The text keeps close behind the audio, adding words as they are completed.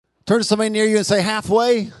Turn to somebody near you and say,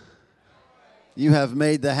 halfway. You have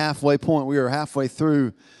made the halfway point. We are halfway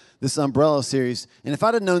through this umbrella series. And if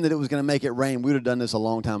I'd have known that it was going to make it rain, we would have done this a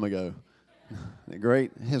long time ago. Isn't that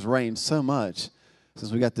great? It has rained so much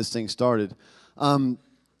since we got this thing started.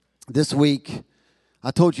 This week,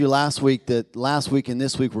 I told you last week that last week and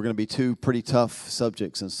this week were going to be two pretty tough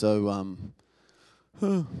subjects. And so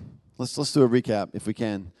let's do a recap if we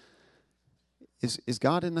can. Is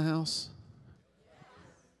God in the house?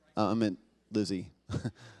 I meant Lizzie.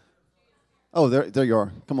 Oh, there you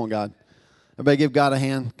are. Come on, God. Everybody give God a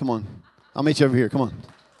hand. Come on. I'll meet you over here. Come on.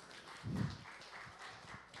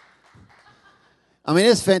 I mean,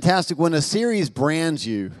 it's fantastic when a series brands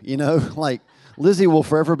you, like Lizzie will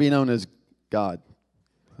forever be known as God.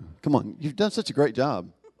 Come on. You've done such a great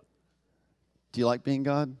job. Do you like being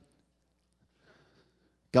God?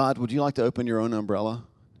 God, would you like to open your own umbrella?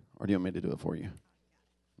 Or do you want me to do it for you?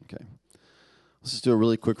 Okay. Let's just do a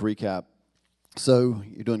really quick recap. So,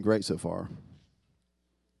 you're doing great so far.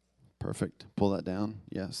 Perfect. Pull that down.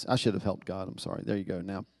 Yes. I should have helped God. I'm sorry. There you go.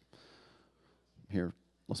 Now, here,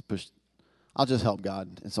 let's push. I'll just help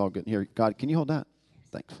God. It's all good. Here, God, can you hold that?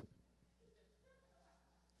 Thanks.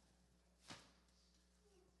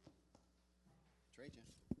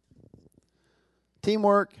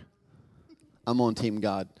 Teamwork. I'm on Team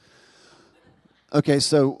God. Okay,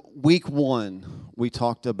 so week 1, we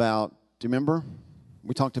talked about, do you remember?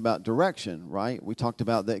 We talked about direction, right? We talked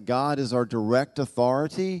about that God is our direct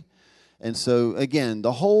authority. And so, again,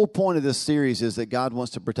 the whole point of this series is that God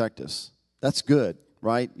wants to protect us. That's good,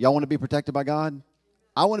 right? Y'all want to be protected by God?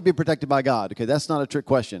 I want to be protected by God. Okay, that's not a trick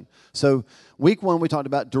question. So, week 1, we talked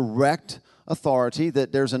about direct authority,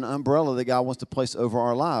 that there's an umbrella that God wants to place over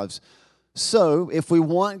our lives. So, if we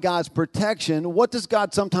want God's protection, what does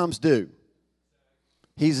God sometimes do?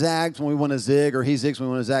 He zags when we want to zig, or he zigs when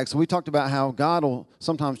we want to zag. So we talked about how God will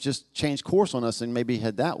sometimes just change course on us and maybe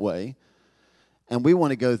head that way. And we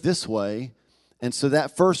want to go this way. And so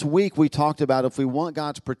that first week we talked about if we want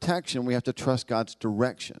God's protection, we have to trust God's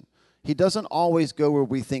direction. He doesn't always go where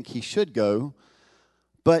we think he should go.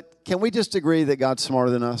 But can we just agree that God's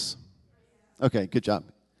smarter than us? Okay, good job.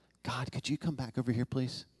 God, could you come back over here,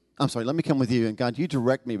 please? I'm sorry, let me come with you. And God, you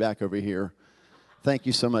direct me back over here. Thank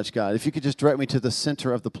you so much, God. If you could just direct me to the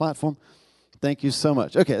center of the platform. Thank you so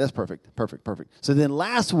much. Okay, that's perfect. Perfect. So then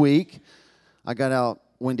last week, I got out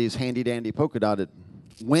Wendy's handy-dandy polka-dotted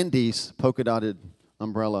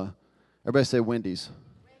umbrella. Everybody say Wendy's.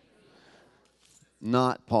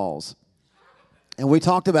 Not Paul's. And we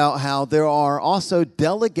talked about how there are also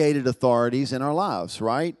delegated authorities in our lives,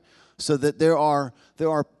 right? So that there are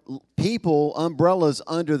people, umbrellas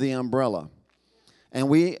under the umbrella. And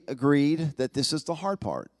we agreed that this is the hard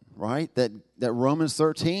part, right? That Romans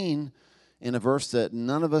 13, in a verse that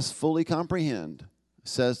none of us fully comprehend,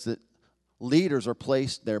 says that leaders are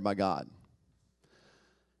placed there by God.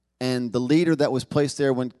 And the leader that was placed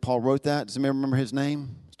there when Paul wrote that, does anybody remember his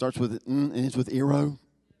name? Starts with and ends with Nero.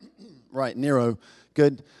 Right, Nero.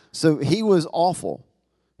 Good. So he was awful.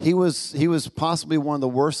 He was possibly one of the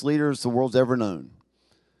worst leaders the world's ever known.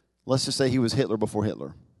 Let's just say he was Hitler before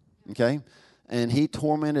Hitler. Okay? And he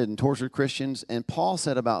tormented and tortured Christians. And Paul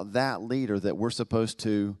said about that leader that we're supposed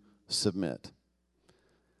to submit.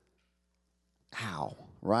 Ow,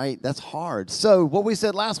 right? That's hard. So what we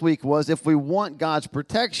said last week was if we want God's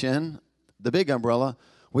protection, the big umbrella,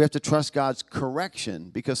 we have to trust God's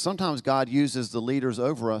correction. Because sometimes God uses the leaders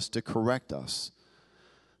over us to correct us.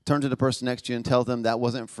 Turn to the person next to you and tell them that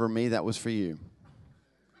wasn't for me, that was for you.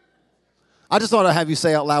 I just thought I'd have you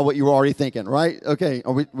say out loud what you were already thinking, right? Okay,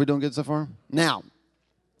 are we doing good so far? Now,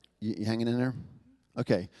 you hanging in there?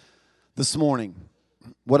 Okay, this morning,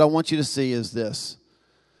 what I want you to see is this.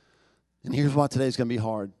 And here's why today's going to be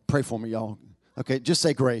hard. Pray for me, y'all. Okay, just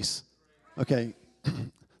say grace. Okay,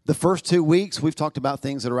 the first 2 weeks, we've talked about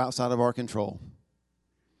things that are outside of our control.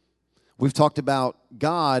 We've talked about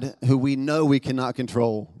God, who we know we cannot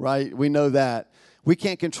control, right? We know that. We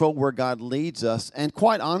can't control where God leads us. And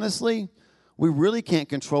quite honestly, we really can't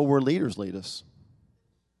control where leaders lead us.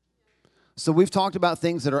 So we've talked about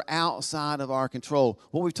things that are outside of our control.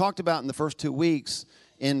 What we've talked about in the first 2 weeks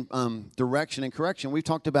in direction and correction, we've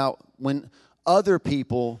talked about when other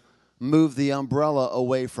people move the umbrella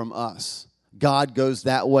away from us. God goes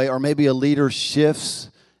that way, or maybe a leader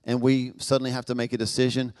shifts and we suddenly have to make a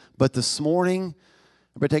decision. But this morning,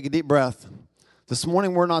 everybody take a deep breath. This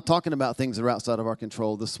morning, we're not talking about things that are outside of our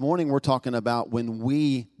control. This morning, we're talking about when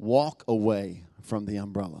we walk away from the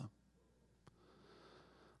umbrella.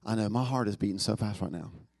 I know, my heart is beating so fast right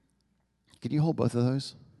now. Can you hold both of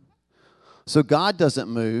those? So God doesn't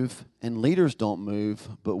move and leaders don't move,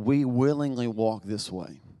 but we willingly walk this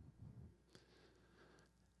way.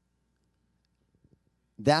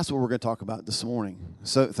 That's what we're going to talk about this morning.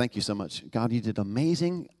 So thank you so much. God, you did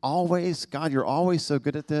amazing always. God, you're always so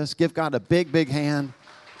good at this. Give God a big, big hand.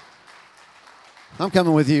 I'm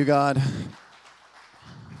coming with you, God.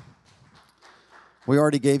 We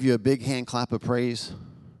already gave you a big hand clap of praise,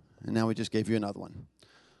 and now we just gave you another one.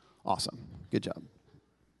 Awesome. Good job.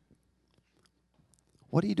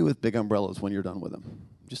 What do you do with big umbrellas when you're done with them?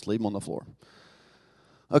 Just leave them on the floor.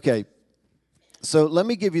 Okay, so let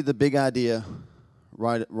me give you the big idea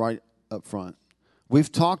right up front.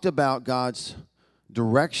 We've talked about God's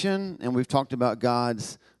direction, and we've talked about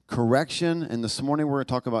God's correction, and this morning we're going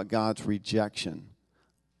to talk about God's rejection.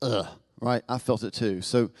 Right? I felt it too.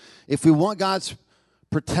 So if we want God's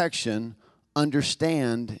protection,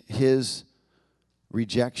 understand His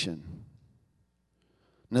rejection.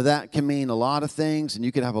 Now that can mean a lot of things, and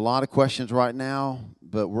you could have a lot of questions right now,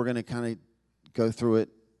 but we're going to kind of go through it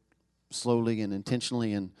slowly and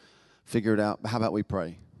intentionally and figure it out. How about we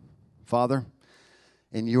pray? Father,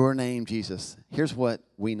 in your name, Jesus, here's what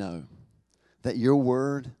we know. That your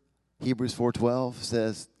word, Hebrews 4:12,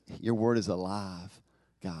 says your word is alive,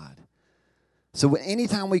 God. So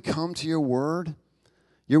anytime we come to your word's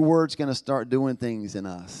going to start doing things in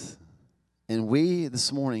us. And we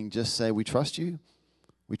this morning just say, we trust you.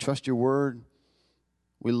 We trust your word.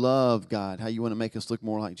 We love, God, how you want to make us look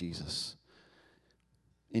more like Jesus.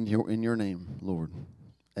 In your name, Lord.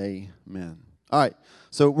 Amen. All right,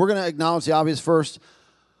 so we're going to acknowledge the obvious first.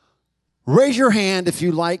 Raise your hand if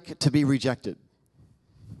you like to be rejected.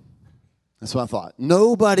 That's what I thought.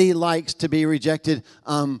 Nobody likes to be rejected.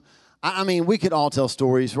 I mean, we could all tell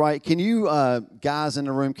stories, right? Can you, guys in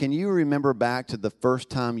the room, can you remember back to the first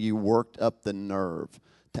time you worked up the nerve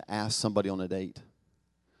to ask somebody on a date?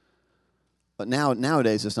 But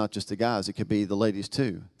nowadays, it's not just the guys. It could be the ladies,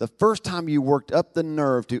 too. The first time you worked up the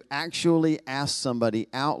nerve to actually ask somebody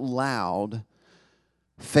out loud,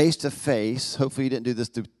 face-to-face, hopefully you didn't do this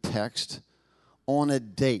through text, on a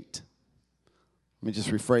date. Let me just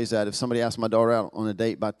rephrase that. If somebody asked my daughter out on a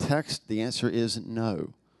date by text, the answer is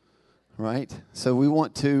no, right? So we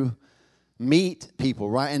want to meet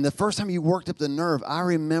people, right? And the first time you worked up the nerve, I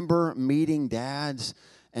remember meeting dads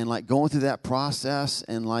and, like, going through that process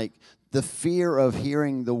and, like, the fear of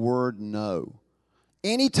hearing the word no.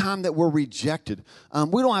 Anytime that we're rejected,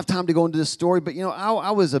 we don't have time to go into this story, but, you know,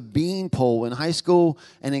 I was a beanpole in high school,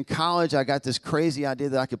 and in college I got this crazy idea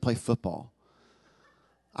that I could play football.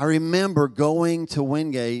 I remember going to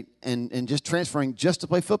Wingate and just transferring just to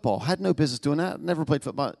play football. I had no business doing that. Never played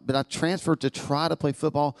football, but I transferred to try to play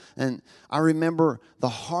football, and I remember the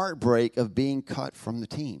heartbreak of being cut from the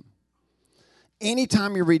team.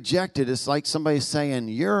 Anytime you're rejected, it's like somebody saying,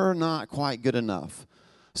 you're not quite good enough.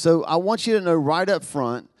 So I want you to know right up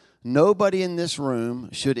front, nobody in this room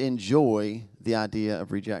should enjoy the idea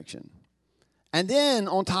of rejection. And then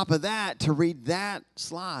on top of that, to read that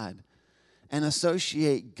slide and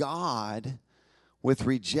associate God with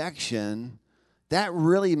rejection, that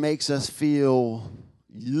really makes us feel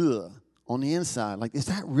on the inside. Like, is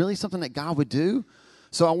that really something that God would do?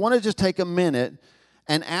 So I want to just take a minute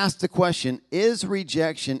and ask the question, is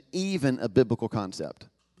rejection even a biblical concept?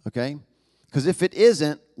 Okay? Because if it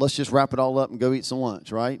isn't, let's just wrap it all up and go eat some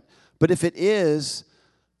lunch, right? But if it is,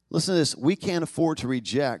 listen to this, we can't afford to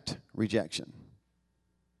reject rejection.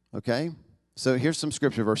 Okay? So here's some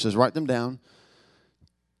scripture verses. Write them down.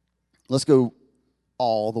 Let's go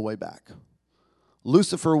all the way back.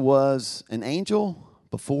 Lucifer was an angel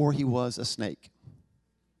before he was a snake.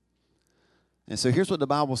 And so here's what the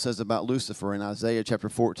Bible says about Lucifer in Isaiah chapter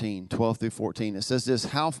 14, 12 through 14. It says this,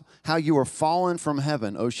 how you are fallen from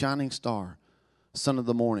heaven, O shining star, son of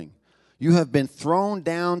the morning. You have been thrown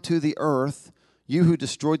down to the earth, you who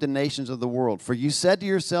destroyed the nations of the world. For you said to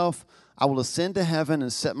yourself, I will ascend to heaven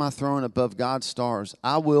and set my throne above God's stars.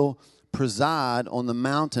 I will preside on the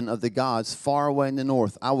mountain of the gods far away in the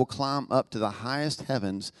north. I will climb up to the highest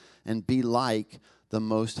heavens and be like the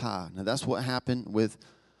Most High. Now that's what happened with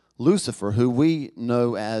Lucifer, who we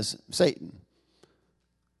know as Satan.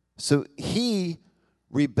 So he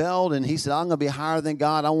rebelled and he said, I'm going to be higher than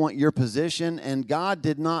God. I want your position. And God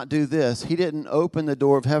did not do this. He didn't open the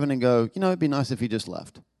door of heaven and go, you know, it'd be nice if he just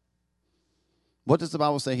left. What does the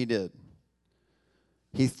Bible say he did?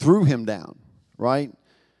 He threw him down, right?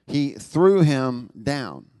 He threw him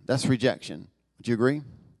down. That's rejection. Would you agree?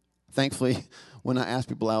 Thankfully, when I asked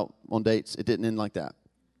people out on dates, it didn't end like that.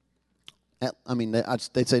 I mean,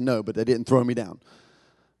 they'd say no, but they didn't throw me down.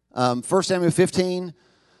 1 Samuel 15,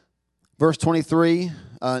 verse 23.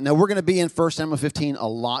 Now, we're going to be in 1 Samuel 15 a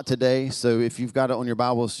lot today, so if you've got it on your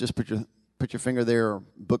Bibles, just put your finger there or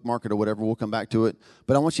bookmark it or whatever. We'll come back to it.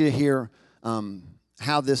 But I want you to hear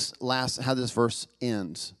how this verse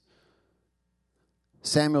ends.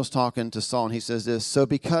 Samuel's talking to Saul, and he says this, so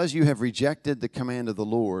because you have rejected the command of the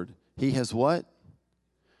Lord, he has what?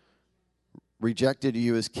 Rejected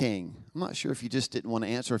you as king. I'm not sure if you just didn't want to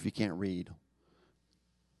answer, if you can't read.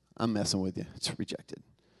 I'm messing with you. It's rejected.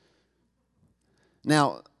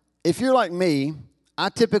 Now, if you're like me, I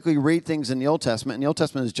typically read things in the Old Testament, and the Old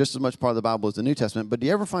Testament is just as much part of the Bible as the New Testament, but do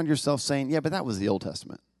you ever find yourself saying, yeah, but that was the Old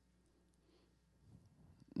Testament?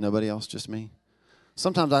 Nobody else, just me?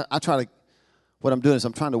 Sometimes I try to, what I'm doing is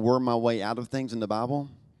I'm trying to worm my way out of things in the Bible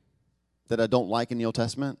that I don't like in the Old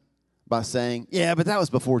Testament by saying, yeah, but that was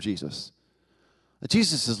before Jesus.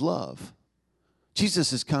 Jesus is love.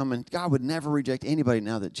 Jesus has come, and God would never reject anybody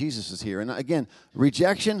now that Jesus is here. And again,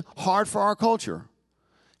 rejection, hard for our culture.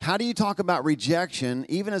 How do you talk about rejection,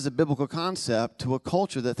 even as a biblical concept, to a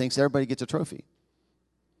culture that thinks everybody gets a trophy?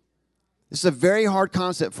 This is a very hard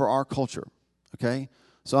concept for our culture, okay?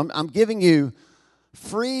 So I'm giving you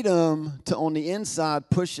freedom to, on the inside,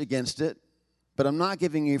 push against it, but I'm not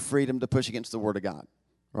giving you freedom to push against the Word of God,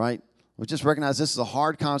 right? We just recognize this is a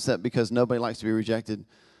hard concept because nobody likes to be rejected.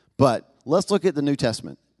 But let's look at the New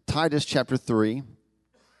Testament. Titus chapter 3,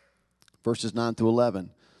 verses 9 through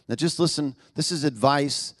 11. Now just listen. This is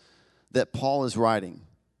advice that Paul is writing.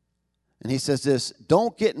 And he says this,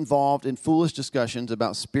 don't get involved in foolish discussions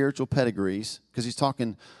about spiritual pedigrees, because he's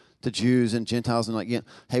talking to Jews and Gentiles, and like, yeah,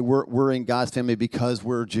 hey, we're in God's family because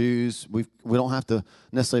we're Jews. We don't have to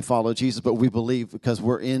necessarily follow Jesus, but we believe because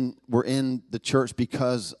we're in the church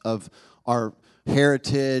because of our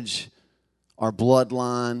heritage, our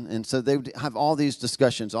bloodline. And so they have all these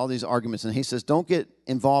discussions, all these arguments. And he says, don't get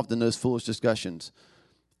involved in those foolish discussions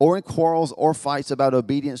or in quarrels or fights about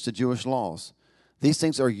obedience to Jewish laws. These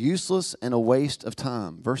things are useless and a waste of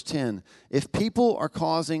time. Verse 10, if people are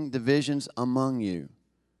causing divisions among you,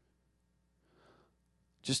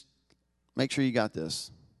 just make sure you got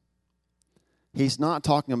this. He's not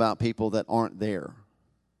talking about people that aren't there.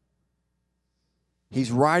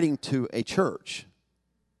 He's writing to a church.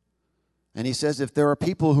 And he says, if there are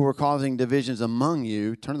people who are causing divisions among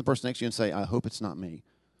you, turn to the person next to you and say, I hope it's not me.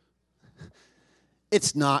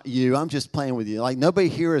 It's not you. I'm just playing with you. Like, nobody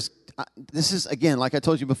here is, this is, again, like I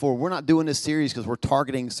told you before, we're not doing this series because we're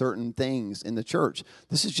targeting certain things in the church.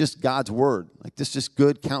 This is just God's word. Like, this is just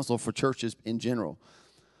good counsel for churches in general.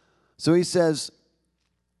 So he says,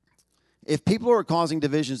 if people are causing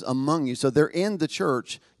divisions among you, so they're in the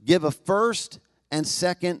church, give a first and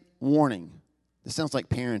second warning. This sounds like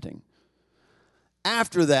parenting.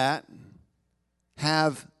 After that,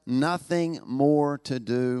 have nothing more to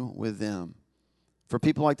do with them. For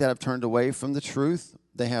people like that have turned away from the truth.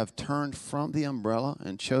 They have turned from the umbrella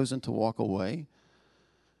and chosen to walk away,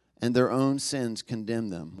 and their own sins condemn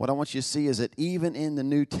them. What I want you to see is that even in the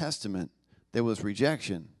New Testament, there was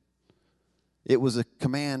rejection. It was a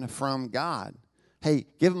command from God. Hey,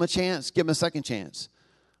 give them a chance, give them a second chance.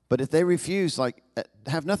 But if they refuse, like,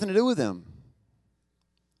 have nothing to do with them.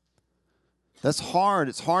 That's hard.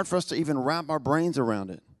 It's hard for us to even wrap our brains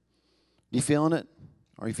around it. You feeling it?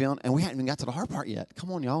 Are you feeling it? And we haven't even got to the hard part yet.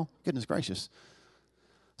 Come on, y'all. Goodness gracious.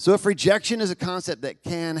 So if rejection is a concept that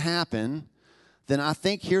can happen, then I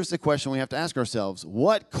think here's the question we have to ask ourselves.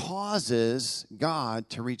 What causes God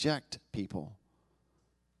to reject people?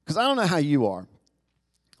 Because I don't know how you are.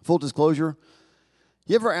 Full disclosure,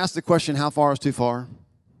 you ever ask the question, how far is too far?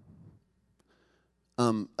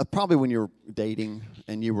 Probably when you're dating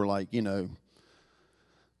and you were like,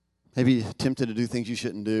 maybe tempted to do things you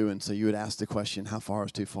shouldn't do, and so you would ask the question, how far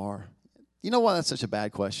is too far? You know why that's such a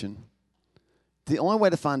bad question? The only way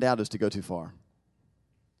to find out is to go too far.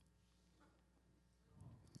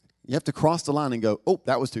 You have to cross the line and go, oh,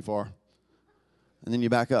 that was too far. And then you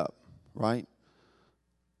back up, right?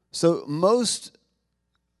 So most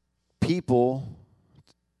people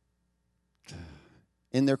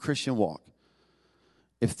in their Christian walk,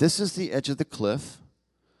 if this is the edge of the cliff,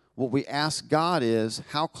 what we ask God is,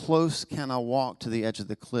 how close can I walk to the edge of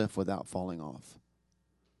the cliff without falling off?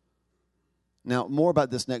 Now, more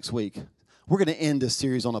about this next week. We're going to end this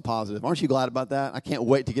series on a positive. Aren't you glad about that? I can't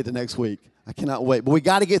wait to get to next week. I cannot wait. But we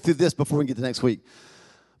got to get through this before we get to next week.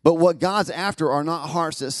 But what God's after are not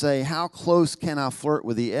hearts that say, how close can I flirt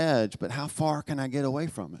with the edge, but how far can I get away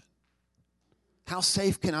from it? How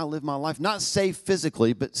safe can I live my life? Not safe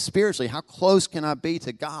physically, but spiritually. How close can I be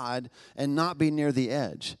to God and not be near the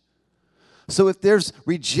edge? So if there's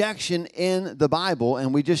rejection in the Bible,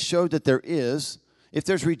 and we just showed that there is, if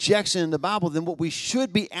there's rejection in the Bible, then what we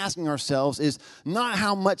should be asking ourselves is not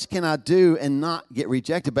how much can I do and not get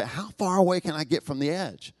rejected, but how far away can I get from the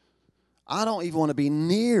edge? I don't even want to be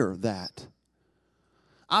near that.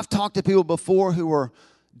 I've talked to people before who are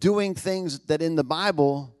doing things that in the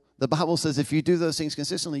Bible says if you do those things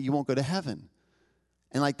consistently, you won't go to heaven.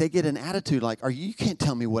 And like they get an attitude like, you can't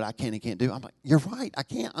tell me what I can and can't do. I'm like, you're right, I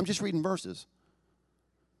can't. I'm just reading verses.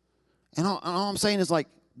 And all I'm saying is like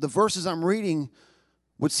the verses I'm reading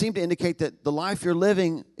would seem to indicate that the life you're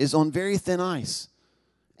living is on very thin ice.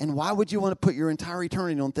 And why would you want to put your entire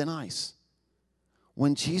eternity on thin ice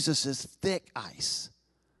when Jesus is thick ice?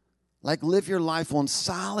 Like live your life on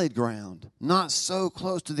solid ground, not so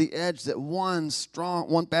close to the edge that one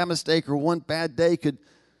bad mistake or one bad day could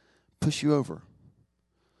push you over.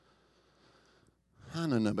 I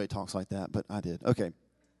know nobody talks like that, but I did. Okay.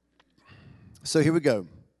 So here we go.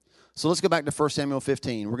 So let's go back to 1 Samuel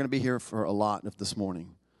 15. We're going to be here for a lot of this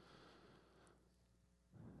morning.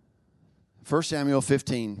 1 Samuel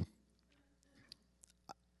 15.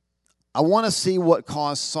 I want to see what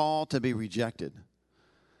caused Saul to be rejected.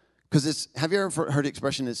 Because have you ever heard the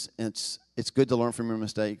expression, it's good to learn from your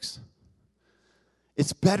mistakes?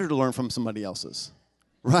 It's better to learn from somebody else's,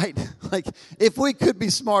 right? Like, if we could be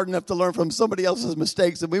smart enough to learn from somebody else's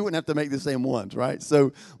mistakes, then we wouldn't have to make the same ones, right?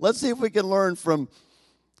 So let's see if we can learn from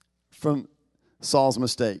Saul's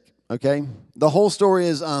mistake, okay? The whole story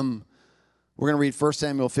is, we're going to read 1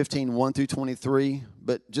 Samuel 15, 1 through 23,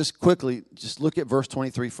 but just quickly, just look at verse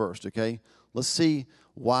 23 first, okay? Let's see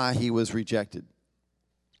why he was rejected.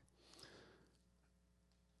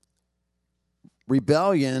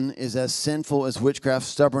 Rebellion is as sinful as witchcraft,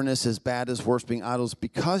 stubbornness as bad as worshiping idols.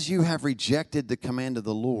 Because you have rejected the command of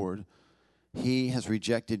the Lord, he has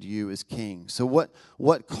rejected you as king. So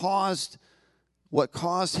what caused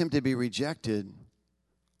him to be rejected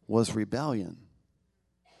was rebellion.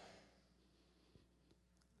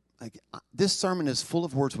 Like, this sermon is full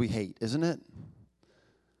of words we hate, isn't it?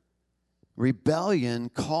 Rebellion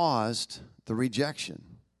caused the rejection.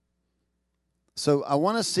 So I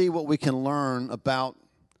want to see what we can learn about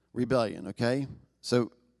rebellion, okay?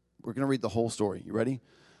 So we're going to read the whole story. You ready?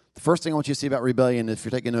 The first thing I want you to see about rebellion, if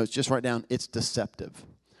you're taking notes, just write down, it's deceptive.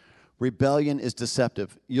 Rebellion is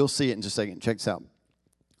deceptive. You'll see it in just a second. Check this out.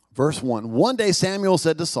 Verse 1. One day Samuel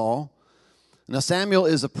said to Saul, now Samuel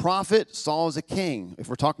is a prophet, Saul is a king. If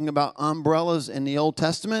we're talking about umbrellas in the Old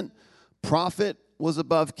Testament, prophet was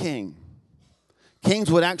above king. Kings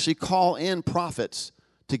would actually call in prophets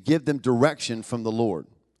to give them direction from the Lord,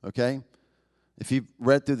 okay? If you've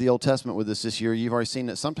read through the Old Testament with us this year, you've already seen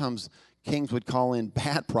that sometimes kings would call in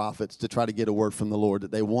bad prophets to try to get a word from the Lord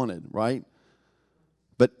that they wanted, right?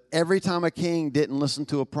 But every time a king didn't listen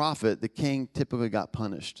to a prophet, the king typically got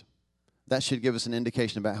punished. That should give us an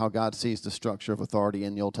indication about how God sees the structure of authority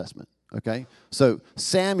in the Old Testament, okay? So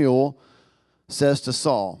Samuel says to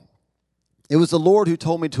Saul, it was the Lord who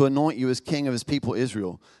told me to anoint you as king of his people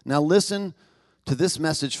Israel. Now listen to this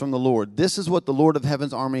message from the Lord. This is what the Lord of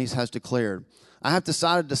heaven's armies has declared. I have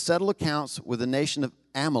decided to settle accounts with the nation of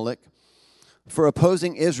Amalek for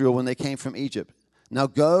opposing Israel when they came from Egypt. Now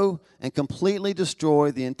go and completely destroy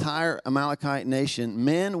the entire Amalekite nation,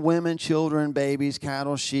 men, women, children, babies,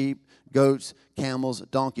 cattle, sheep, goats, camels,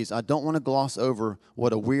 donkeys. I don't want to gloss over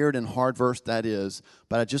what a weird and hard verse that is,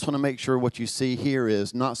 but I just want to make sure what you see here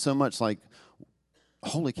is not so much like,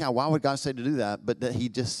 holy cow, why would God say to do that? But that he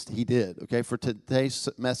did, okay? For today's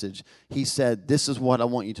message, he said, this is what I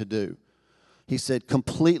want you to do. He said,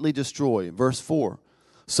 completely destroy. Verse 4.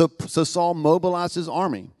 So Saul mobilized his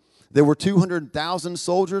army. There were 200,000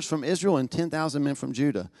 soldiers from Israel and 10,000 men from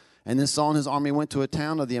Judah. And then Saul and his army went to a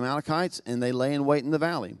town of the Amalekites, and they lay in wait in the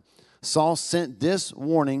valley. Saul sent this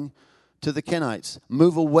warning to the Kenites.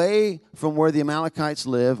 Move away from where the Amalekites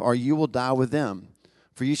live, or you will die with them.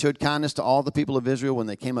 For you showed kindness to all the people of Israel when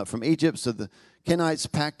they came up from Egypt. So the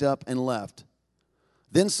Kenites packed up and left.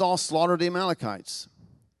 Then Saul slaughtered the Amalekites.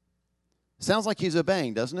 Sounds like he's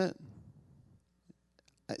obeying, doesn't it?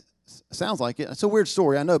 Sounds like it. It's a weird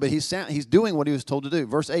story, I know, but he's doing what he was told to do.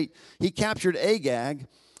 Verse 8, he captured Agag,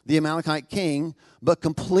 the Amalekite king, but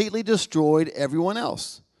completely destroyed everyone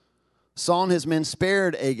else. Saul and his men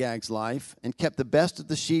spared Agag's life and kept the best of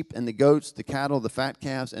the sheep and the goats, the cattle, the fat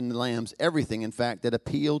calves, and the lambs, everything, in fact, that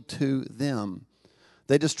appealed to them.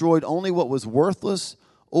 They destroyed only what was worthless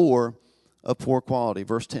or of poor quality.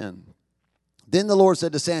 Verse 10. Then the Lord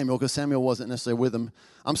said to Samuel, because Samuel wasn't necessarily with him,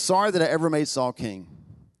 I'm sorry that I ever made Saul king,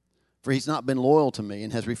 for he's not been loyal to me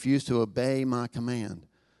and has refused to obey my command.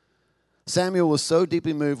 Samuel was so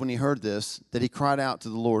deeply moved when he heard this that he cried out to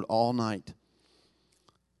the Lord all night.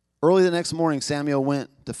 Early the next morning, Samuel went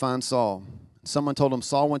to find Saul. Someone told him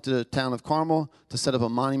Saul went to the town of Carmel to set up a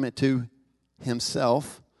monument to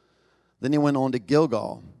himself. Then he went on to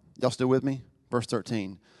Gilgal. Y'all still with me? Verse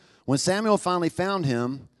 13. When Samuel finally found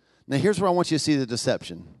him, Now, here's where I want you to see the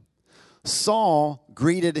deception. Saul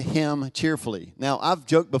greeted him cheerfully. Now, I've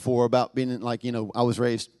joked before about being like, I was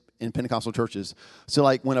raised in Pentecostal churches. So,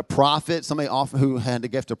 like, when a prophet, somebody who had the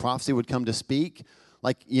gift of prophecy would come to speak,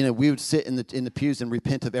 we would sit in the pews and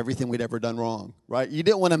repent of everything we'd ever done wrong, right? You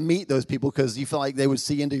didn't want to meet those people because you felt like they would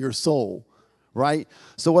see into your soul, right?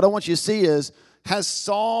 So what I want you to see is, has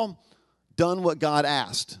Saul done what God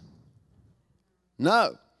asked?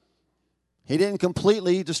 No. He didn't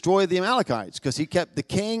completely destroy the Amalekites because he kept the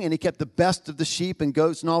king and he kept the best of the sheep and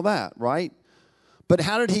goats and all that, right? But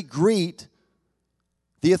how did he greet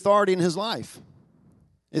the authority in his life?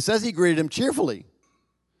 It says he greeted him cheerfully.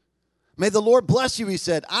 May the Lord bless you, he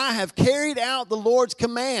said. I have carried out the Lord's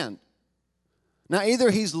command. Now,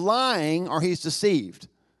 either he's lying or he's deceived.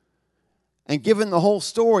 And given the whole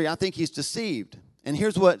story, I think he's deceived. And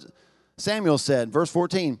here's what Samuel said, verse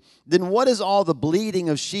 14. Then what is all the bleating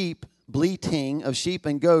of sheep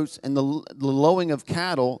and goats and the lowing of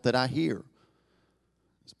cattle that I hear?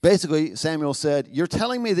 Basically, Samuel said, you're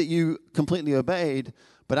telling me that you completely obeyed,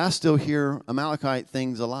 but I still hear Amalekite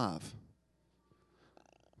things alive.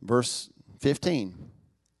 Verse 15,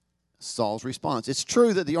 Saul's response. It's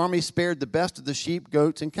true that the army spared the best of the sheep,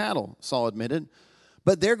 goats, and cattle, Saul admitted,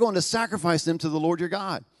 but they're going to sacrifice them to the Lord your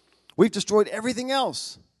God. We've destroyed everything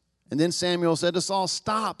else. And then Samuel said to Saul,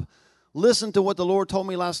 stop. Listen to what the Lord told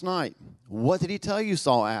me last night. What did he tell you?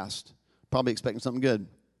 Saul asked, probably expecting something good.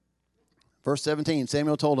 Verse 17,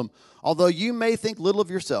 Samuel told him, although you may think little of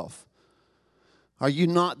yourself, are you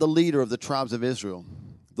not the leader of the tribes of Israel?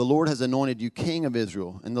 The Lord has anointed you king of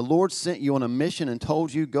Israel, and the Lord sent you on a mission and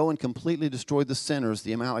told you, go and completely destroy the sinners,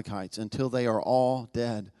 the Amalekites, until they are all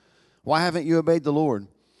dead. Why haven't you obeyed the Lord?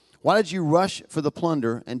 Why did you rush for the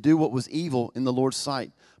plunder and do what was evil in the Lord's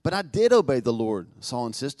sight? But I did obey the Lord, Saul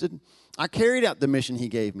insisted. I carried out the mission he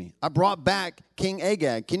gave me. I brought back King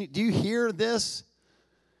Agag. Do you hear this?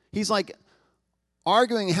 He's like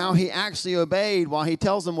arguing how he actually obeyed while he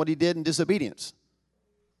tells them what he did in disobedience.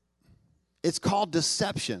 It's called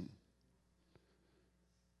deception.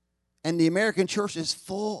 And the American church is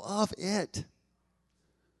full of it.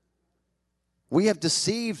 We have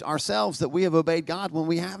deceived ourselves that we have obeyed God when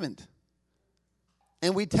we haven't.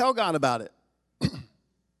 And we tell God about it.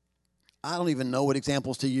 I don't even know what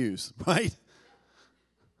examples to use, right?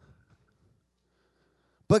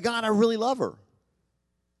 But God, I really love her.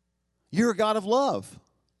 You're a God of love.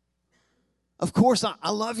 Of course,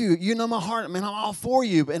 I love you. You know my heart. Man, I'm all for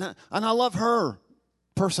you. And I love her.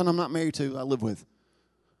 Person I'm not married to, I live with.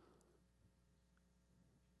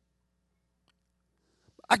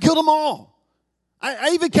 I killed them all.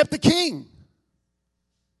 I even kept the king.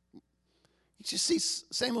 You just see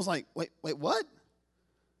Samuel's like, wait, what?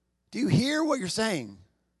 Do you hear what you're saying?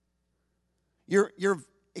 You're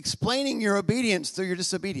explaining your obedience through your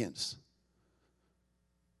disobedience.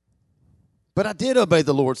 But I did obey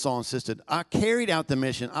the Lord, Saul insisted. I carried out the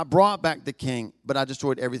mission. I brought back the king, but I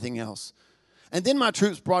destroyed everything else. And then my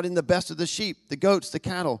troops brought in the best of the sheep, the goats, the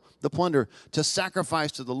cattle, the plunder, to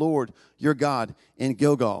sacrifice to the Lord your God in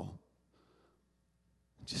Gilgal.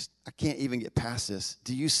 I can't even get past this.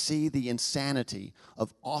 Do you see the insanity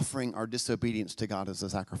of offering our disobedience to God as a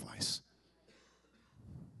sacrifice?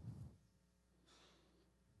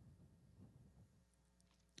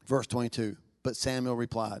 Verse 22, but Samuel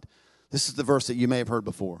replied, this is the verse that you may have heard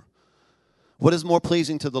before. What is more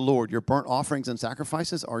pleasing to the Lord, your burnt offerings and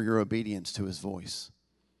sacrifices, or your obedience to his voice?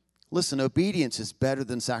 Listen, obedience is better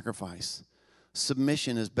than sacrifice.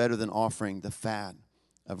 Submission is better than offering the fat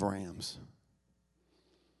of rams.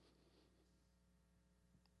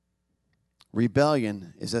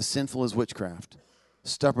 Rebellion is as sinful as witchcraft.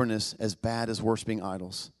 Stubbornness as bad as worshiping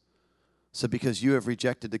idols. So because you have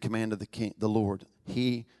rejected the command of the Lord,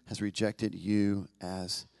 he has rejected you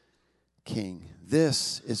as king.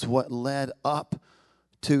 This is what led up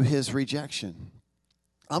to his rejection.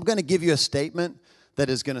 I'm going to give you a statement that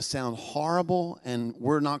is going to sound horrible, and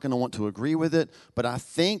we're not going to want to agree with it, but I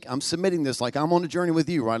think I'm submitting this like I'm on a journey with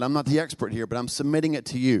you, right? I'm not the expert here, but I'm submitting it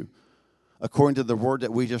to you according to the word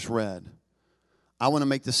that we just read. I want to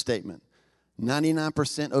make this statement.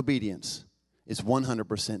 99% obedience is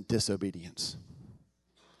 100% disobedience.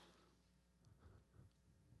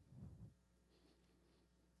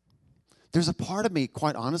 There's a part of me,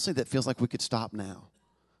 quite honestly, that feels like we could stop now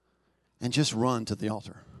and just run to the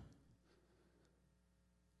altar.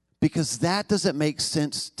 Because that doesn't make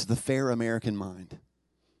sense to the fair American mind.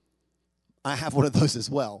 I have one of those as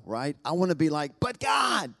well, right? I want to be like, but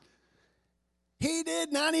God, he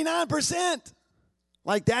did 99%.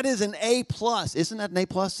 Like that is an A+. Isn't that an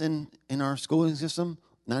A+ in our schooling system?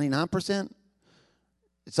 99%?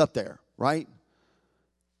 It's up there, right?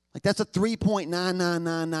 Like that's a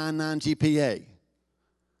 3.99999 GPA.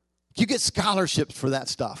 You get scholarships for that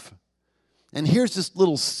stuff. And here's this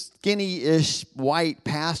little skinny-ish white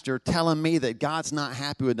pastor telling me that God's not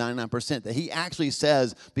happy with 99%, that he actually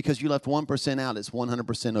says because you left 1% out, it's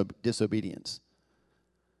 100% disobedience.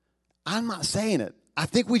 I'm not saying it. I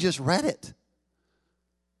think we just read it.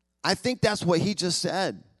 I think that's what he just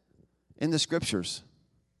said in the scriptures.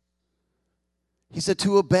 He said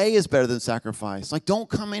to obey is better than sacrifice. Like, don't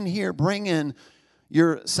come in here bringing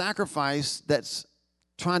your sacrifice that's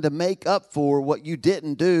trying to make up for what you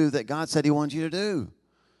didn't do that God said he wanted you to do.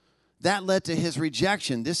 That led to his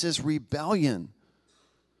rejection. This is rebellion.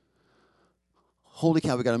 Holy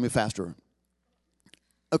cow, we got to move faster.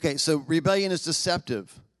 Okay, so rebellion is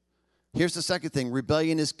deceptive. Here's the second thing.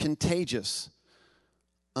 Rebellion is contagious.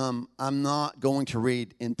 I'm not going to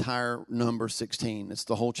read entire number 16. It's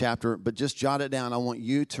the whole chapter, but just jot it down. I want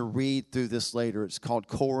you to read through this later. It's called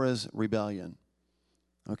Korah's rebellion.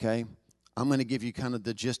 Okay? I'm going to give you kind of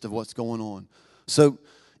the gist of what's going on. So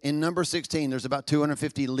in number 16, there's about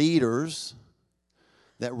 250 leaders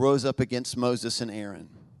that rose up against Moses and Aaron.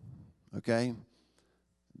 Okay?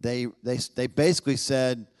 They basically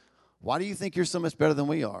said, why do you think you're so much better than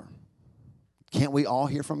we are? Can't we all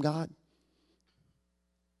hear from God?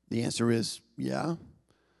 The answer is, yeah,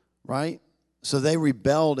 right? So they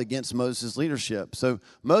rebelled against Moses' leadership. So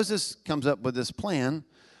Moses comes up with this plan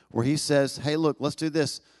where he says, hey, look, let's do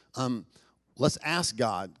this. Let's ask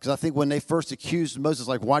God. Because I think when they first accused Moses,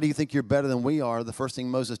 like, why do you think you're better than we are? The first thing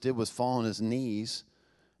Moses did was fall on his knees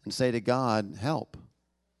and say to God, help.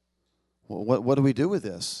 Well, what do we do with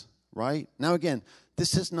this, right? Now, again,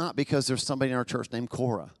 this is not because there's somebody in our church named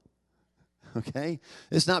Korah. Okay?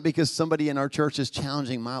 It's not because somebody in our church is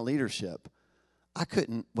challenging my leadership. I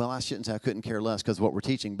shouldn't say I couldn't care less because of what we're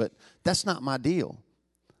teaching, but that's not my deal.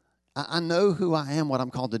 I know who I am, what I'm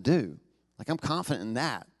called to do. Like, I'm confident in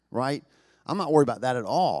that, right? I'm not worried about that at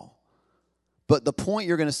all. But the point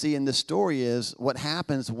you're going to see in this story is what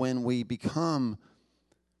happens when we become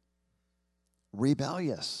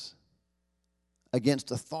rebellious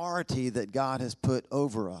against authority that God has put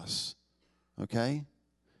over us. Okay?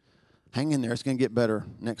 Hang in there. It's going to get better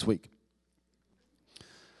next week.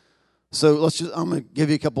 So I'm going to give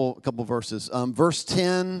you a couple verses. Verse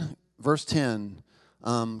 10,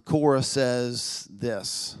 Korah says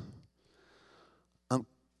this.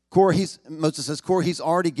 Moses says, Korah, he's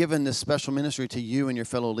already given this special ministry to you and your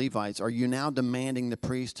fellow Levites. Are you now demanding the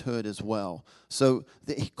priesthood as well? So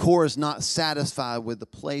Korah is not satisfied with the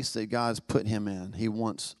place that God's put him in. He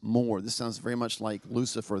wants more. This sounds very much like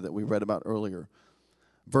Lucifer that we read about earlier.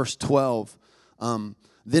 Verse 12,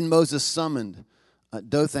 then Moses summoned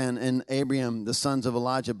Dothan and Abiram, the sons of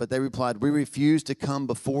Elijah, but they replied, we refuse to come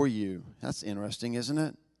before you. That's interesting, isn't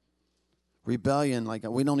it? Rebellion, like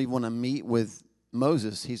we don't even want to meet with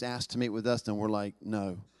Moses. He's asked to meet with us, and we're like,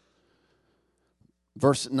 no.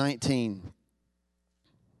 Verse 19.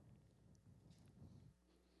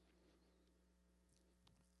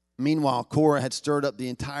 Meanwhile, Korah had stirred up the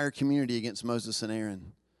entire community against Moses and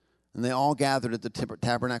Aaron, and they all gathered at the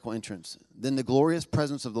tabernacle entrance. Then the glorious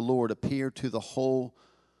presence of the Lord appeared to the whole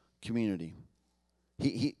community.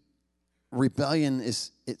 Rebellion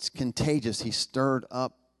it's contagious. He stirred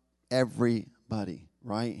up everybody,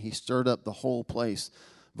 right? He stirred up the whole place.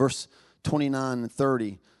 Verse 29 and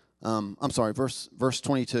 30. Verse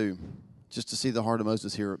 22, just to see the heart of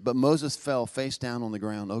Moses here. But Moses fell face down on the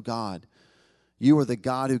ground. Oh God, you are the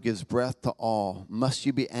God who gives breath to all. Must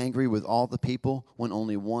you be angry with all the people when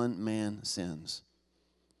only one man sins?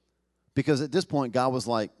 Because at this point, God was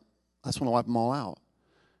like, I just want to wipe them all out.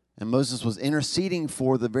 And Moses was interceding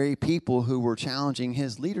for the very people who were challenging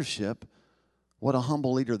his leadership. What a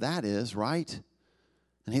humble leader that is, right?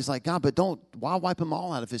 And he's like, God, but why wipe them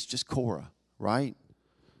all out if it's just Korah, right?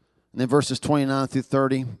 And then verses 29 through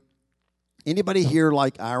 30. Anybody here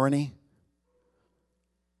like irony?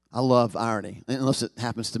 I love irony, unless it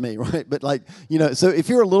happens to me, right? But so if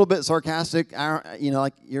you're a little bit sarcastic, you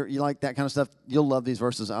like that kind of stuff, you'll love these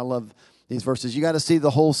verses. I love these verses. You got to see the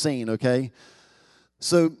whole scene, okay?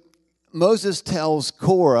 So Moses tells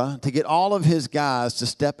Korah to get all of his guys to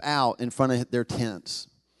step out in front of their tents.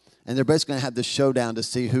 And they're basically going to have this showdown to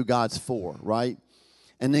see who God's for, right?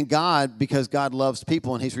 And then God, because God loves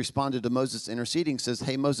people and he's responded to Moses interceding, says,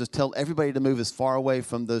 hey, Moses, tell everybody to move as far away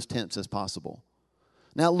from those tents as possible.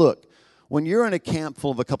 Now, look, when you're in a camp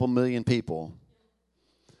full of a couple million people,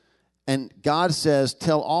 and God says,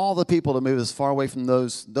 tell all the people to move as far away from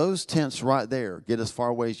those tents right there. Get as far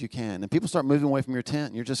away as you can. And people start moving away from your tent,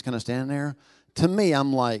 and you're just kind of standing there. To me,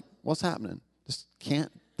 I'm like, what's happening?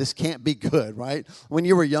 This can't be good, right? When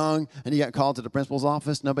you were young and you got called to the principal's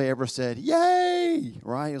office, nobody ever said, yay,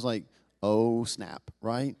 right? It was like, oh, snap,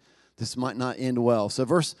 right? This might not end well. So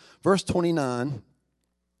verse 29,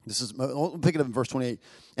 we'll pick it up in verse 28.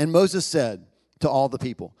 And Moses said to all the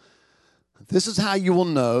people, this is how you will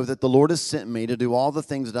know that the Lord has sent me to do all the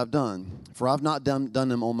things that I've done, for I've not done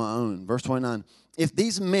them on my own. Verse 29, if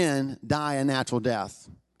these men die a natural death,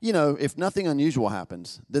 if nothing unusual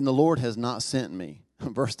happens, then the Lord has not sent me.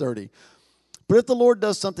 Verse 30, but if the Lord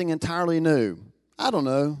does something entirely new, I don't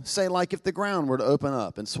know, say like if the ground were to open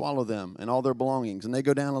up and swallow them and all their belongings, and they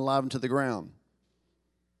go down alive into the ground.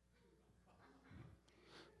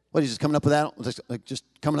 What, he's just coming up with that? Just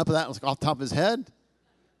coming up with that off the top of his head?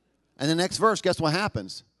 And the next verse, guess what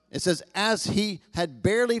happens? It says, as he had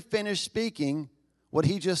barely finished speaking, what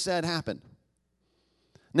he just said happened.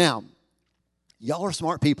 Now, y'all are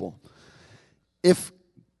smart people.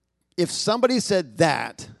 If somebody said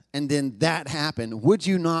that and then that happened, would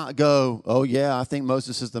you not go, oh, yeah, I think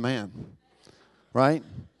Moses is the man, right?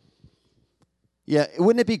 Yeah,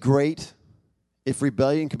 wouldn't it be great if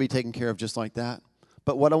rebellion could be taken care of just like that?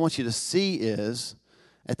 But what I want you to see is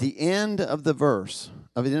at the end of the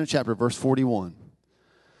end of chapter, verse 41,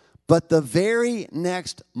 but the very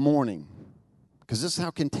next morning, because this is how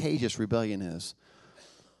contagious rebellion is,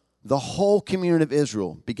 the whole community of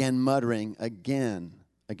Israel began muttering again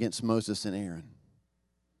against Moses and Aaron.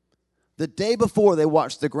 The day before, they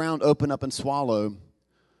watched the ground open up and swallow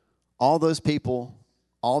all those people,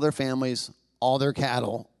 all their families, all their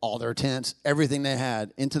cattle, all their tents, everything they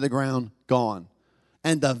had into the ground, gone.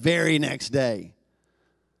 And the very next day,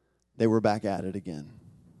 they were back at it again.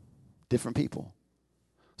 Different people.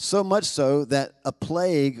 So much so that a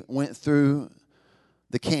plague went through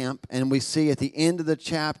the camp, and we see at the end of the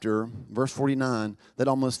chapter, verse 49, that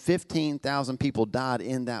almost 15,000 people died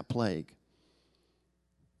in that plague.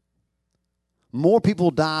 More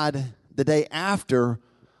people died the day after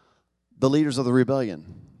the leaders of the rebellion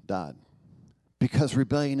died, because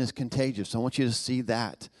rebellion is contagious. I want you to see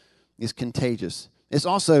that is contagious. It's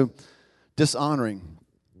also dishonoring.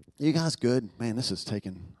 You guys good? Man, this is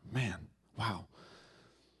taking, wow.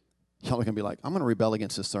 Y'all are going to be like, I'm going to rebel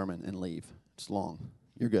against this sermon and leave. It's long.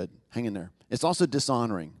 You're good. Hang in there. It's also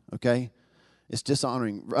dishonoring, okay? It's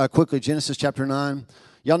dishonoring. Quickly, Genesis chapter 9.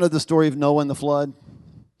 Y'all know the story of Noah and the flood?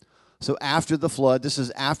 So after the flood, this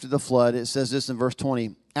is after the flood, it says this in verse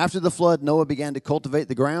 20. After the flood, Noah began to cultivate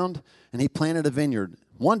the ground, and he planted a vineyard.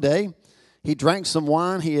 One day, he drank some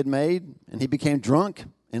wine he had made, and he became drunk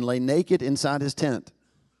and lay naked inside his tent.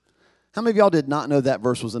 How many of y'all did not know that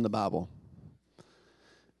verse was in the Bible?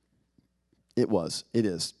 It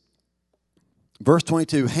is. Verse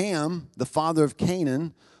 22, Ham, the father of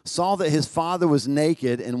Canaan, saw that his father was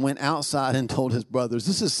naked and went outside and told his brothers.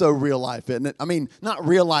 This is so real life, isn't it? I mean, not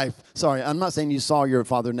real life. Sorry, I'm not saying you saw your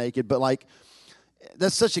father naked, but like,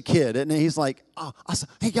 that's such a kid, isn't it? He's like,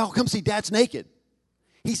 hey, y'all, come see, Dad's naked.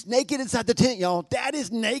 He's naked inside the tent, y'all. Dad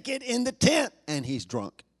is naked in the tent, and he's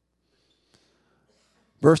drunk.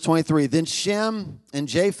 Verse 23, then Shem and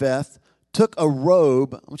Japheth took a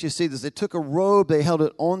robe. I want you to see this. They took a robe, they held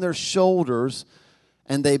it on their shoulders,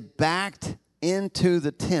 and they backed into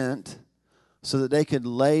the tent so that they could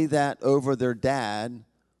lay that over their dad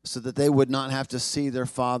so that they would not have to see their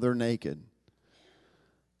father naked.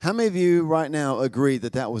 How many of you right now agree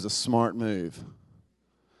that that was a smart move?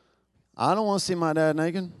 I don't want to see my dad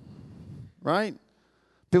naked, right?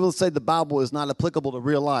 People say the Bible is not applicable to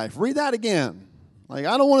real life. Read that again. Like,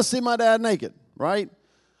 I don't want to see my dad naked, right?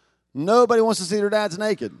 Nobody wants to see their dads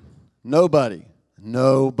naked. Nobody.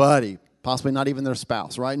 Possibly not even their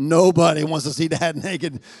spouse, right? Nobody wants to see dad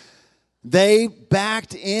naked. They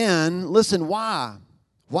backed in. Listen, why?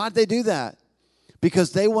 Why did they do that?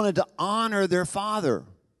 Because they wanted to honor their father.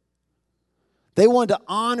 They wanted to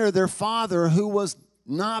honor their father who was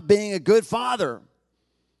not being a good father,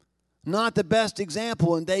 not the best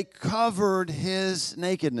example, and they covered his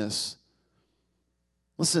nakedness.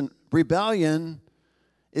 Listen, rebellion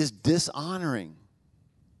is dishonoring.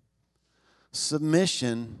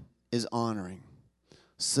 Submission is honoring.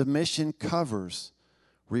 Submission covers.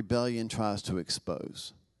 Rebellion tries to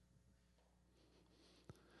expose.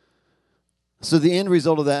 So the end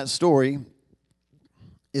result of that story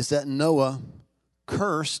is that Noah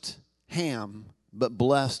cursed Ham, but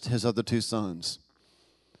blessed his other two sons.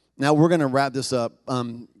 Now we're going to wrap this up.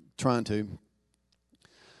 Trying to.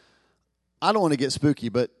 I don't want to get spooky,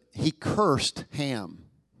 but he cursed Ham.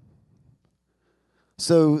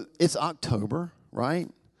 So it's October, right?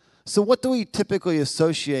 So what do we typically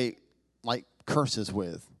associate like curses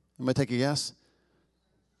with? Anybody take a guess?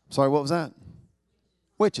 Sorry, what was that?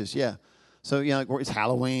 Witches, yeah. So, it's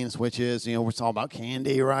Halloween, it's witches, it's all about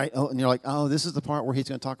candy, right? Oh, and you're like, oh, this is the part where he's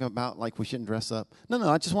going to talk about, like, we shouldn't dress up. No,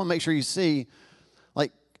 I just want to make sure you see,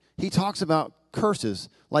 like, he talks about curses.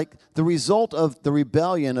 Like, the result of the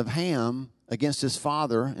rebellion of Ham against his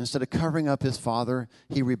father, instead of covering up his father,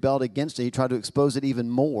 he rebelled against it. He tried to expose it even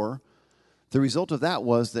more. The result of that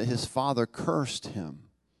was that his father cursed him.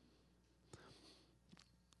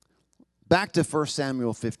 Back to 1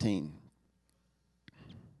 Samuel 15,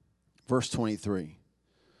 verse 23.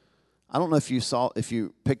 I don't know if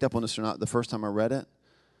you picked up on this or not the first time I read it,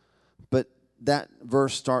 but that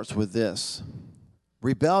verse starts with this.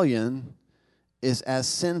 Rebellion is as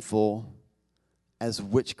sinful as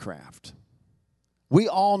witchcraft. We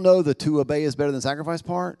all know the to obey is better than sacrifice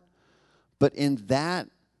part, but in that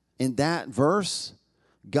verse,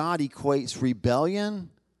 God equates rebellion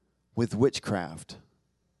with witchcraft.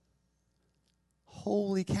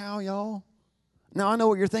 Holy cow, y'all. Now, I know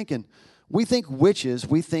what you're thinking. We think witches,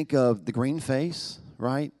 we think of the green face,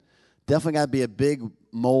 right? Definitely got to be a big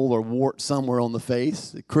mole or wart somewhere on the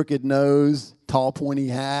face, a crooked nose, tall pointy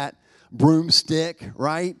hat, broomstick,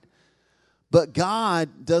 right? But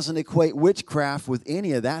God doesn't equate witchcraft with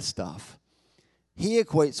any of that stuff. He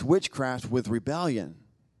equates witchcraft with rebellion.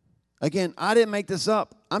 Again, I didn't make this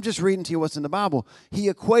up. I'm just reading to you what's in the Bible.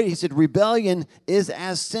 He said, rebellion is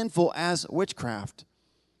as sinful as witchcraft.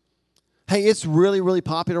 Hey, it's really, really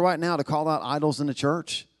popular right now to call out idols in the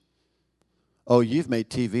church. Oh, you've made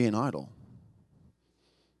TV an idol.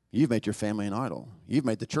 You've made your family an idol. You've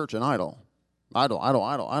made the church an idol.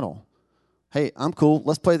 Idol. Hey, I'm cool.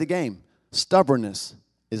 Let's play the game. Stubbornness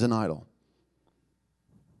is an idol.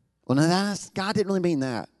 Well, now God didn't really mean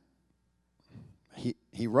that.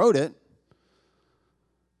 He wrote it.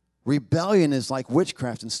 Rebellion is like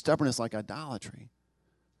witchcraft and stubbornness like idolatry.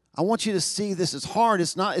 I want you to see this. It's hard.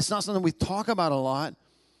 It's not something we talk about a lot.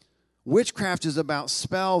 Witchcraft is about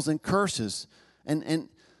spells and curses. And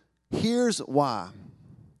here's why.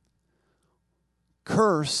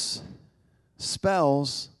 Curse,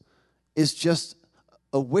 spells, is just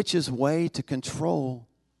a witch's way to control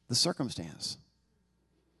the circumstance,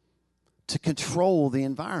 to control the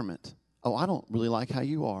environment. Oh, I don't really like how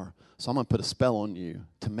you are, so I'm going to put a spell on you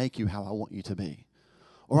to make you how I want you to be.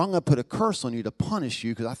 Or I'm going to put a curse on you to punish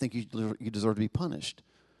you because I think you deserve to be punished.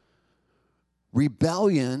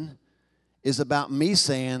 Rebellion is about me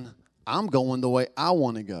saying, I'm going the way I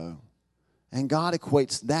want to go. And God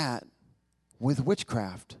equates that with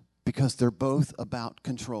witchcraft because they're both about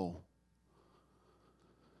control.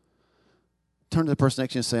 Turn to the person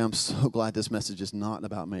next to you and say, I'm so glad this message is not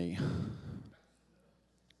about me.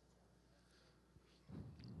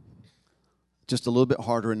 Just a little bit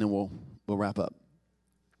harder and then we'll wrap up.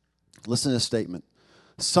 Listen to this statement.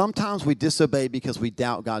 Sometimes we disobey because we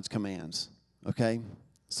doubt God's commands. Okay?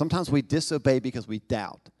 Sometimes we disobey because we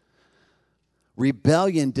doubt.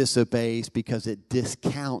 Rebellion disobeys because it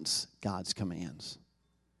discounts God's commands.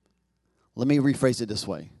 Let me rephrase it this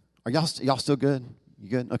way. Are y'all still good? You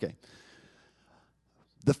good? Okay.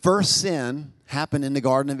 The first sin happened in the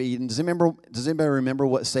Garden of Eden. Does anybody remember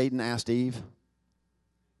what Satan asked Eve?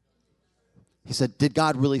 He said, did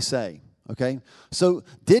God really say? Okay. So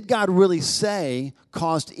did God really say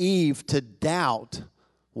caused Eve to doubt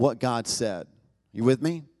what God said? You with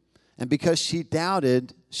me? And because she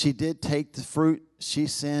doubted, she did take the fruit. She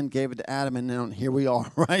sinned, gave it to Adam, and now here we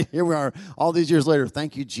are, right? Here we are all these years later.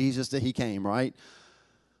 Thank you, Jesus, that he came, right?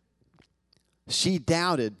 She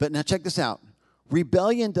doubted. But now check this out.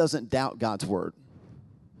 Rebellion doesn't doubt God's word.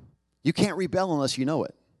 You can't rebel unless you know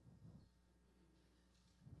it.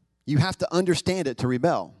 You have to understand it to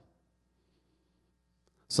rebel.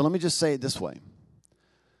 So let me just say it this way.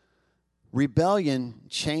 Rebellion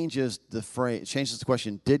changes the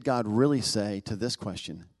question, did God really say, to this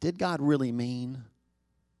question, did God really mean?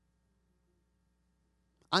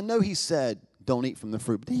 I know he said, don't eat from the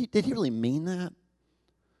fruit, but did he really mean that?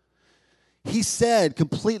 He said,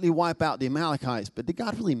 completely wipe out the Amalekites, but did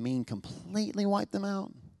God really mean completely wipe them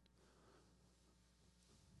out?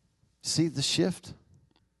 See the shift?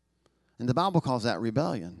 And the Bible calls that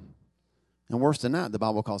rebellion. And worse than that, the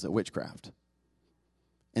Bible calls it witchcraft.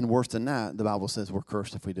 And worse than that, the Bible says we're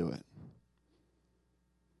cursed if we do it.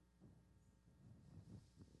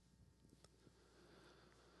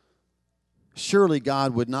 Surely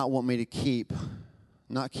God would not want me to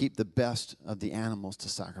not keep the best of the animals to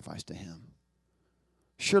sacrifice to him.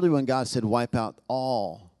 Surely when God said wipe out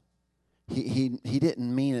all, he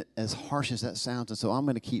didn't mean it as harsh as that sounds. And so I'm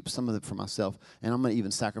going to keep some of it for myself, and I'm going to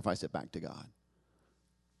even sacrifice it back to God.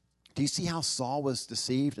 Do you see how Saul was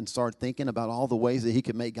deceived and started thinking about all the ways that he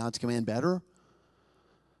could make God's command better?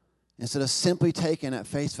 instead of simply taking at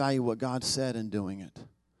face value what God said and doing it.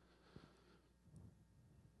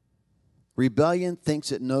 Rebellion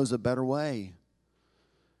thinks it knows a better way.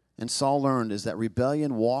 And Saul learned is that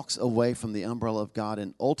rebellion walks away from the umbrella of God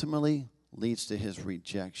and ultimately leads to his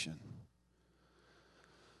rejection.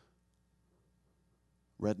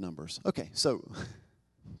 Red numbers. Okay, so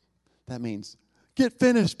that means get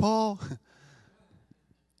finished, Paul.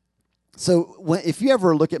 So if you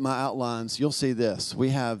ever look at my outlines, you'll see this. We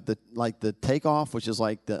have the takeoff, which is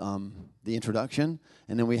like the introduction,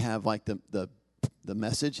 and then we have like the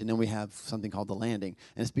message, and then we have something called the landing.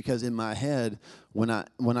 And it's because in my head, when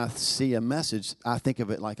I see a message, I think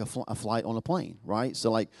of it like a flight on a plane, right?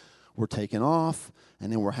 So like we're taking off,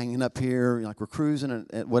 and then we're hanging up here, like we're cruising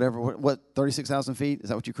at whatever, 36,000 feet? Is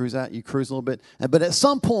that what you cruise at? You cruise a little bit. But at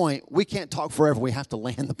some point, we can't talk forever. We have to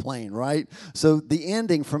land the plane, right? So the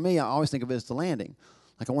ending, for me, I always think of it as the landing.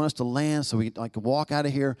 Like I want us to land so we like walk out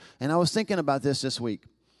of here. And I was thinking about this week.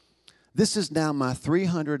 This is now my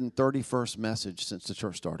 331st message since the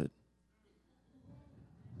church started.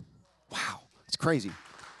 Wow, it's crazy.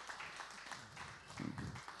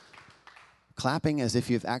 Clapping as if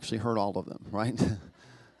you've actually heard all of them, right?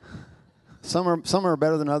 Some are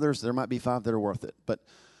better than others. There might be 5 that are worth it. But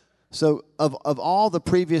so of all the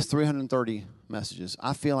previous 330 messages,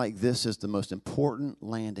 I feel like this is the most important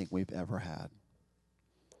landing we've ever had.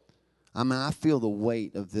 I mean, I feel the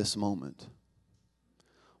weight of this moment.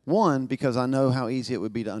 One, because I know how easy it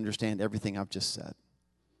would be to understand everything I've just said.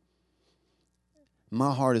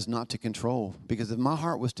 My heart is not to control, because if my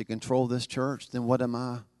heart was to control this church, then what am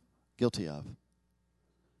I guilty of?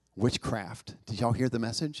 Witchcraft. Did y'all hear the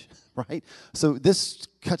message? Right? So this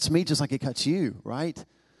cuts me just like it cuts you, right?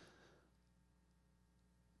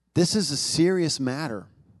 This is a serious matter.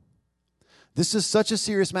 This is such a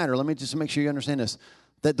serious matter. Let me just make sure you understand this.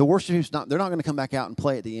 That the worship team's they're not going to come back out and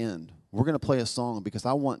play at the end. We're going to play a song because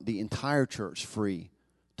I want the entire church free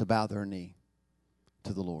to bow their knee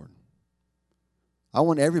to the Lord. I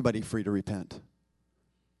want everybody free to repent.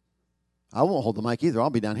 I won't hold the mic either. I'll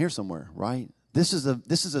be down here somewhere, right? This is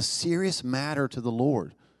a serious matter to the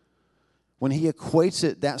Lord. When he equates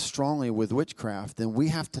it that strongly with witchcraft, then we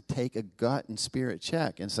have to take a gut and spirit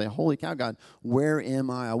check and say, holy cow, God, where am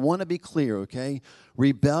I? I want to be clear, okay?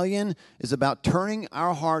 Rebellion is about turning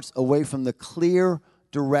our hearts away from the clear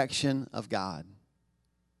direction of God.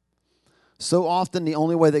 So often the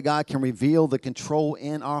only way that God can reveal the control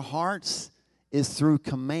in our hearts is through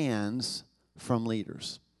commands from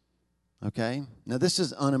leaders. Okay? Now this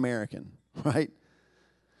is un-American, right?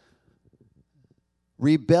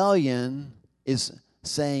 Rebellion is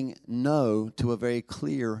saying no to a very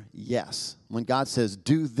clear yes. When God says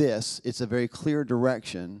do this, it's a very clear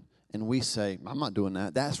direction, and we say, I'm not doing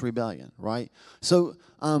that. That's rebellion, right? So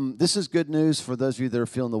this is good news for those of you that are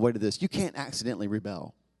feeling the weight of this. You can't accidentally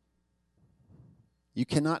rebel. You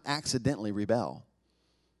cannot accidentally rebel.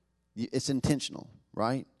 It's intentional,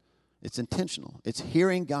 right? It's intentional. It's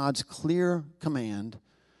hearing God's clear command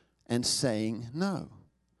and saying no.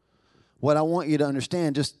 What I want you to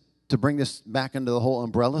understand, just to bring this back into the whole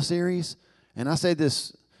umbrella series, and I say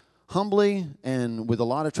this humbly and with a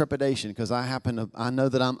lot of trepidation, because I know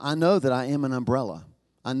that I am an umbrella.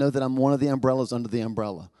 I know that I'm one of the umbrellas under the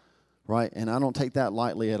umbrella, right? And I don't take that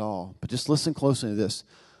lightly at all. But just listen closely to this.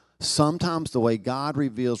 Sometimes the way God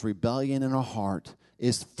reveals rebellion in our heart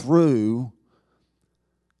is through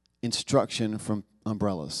instruction from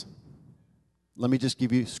umbrellas. Let me just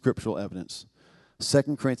give you scriptural evidence.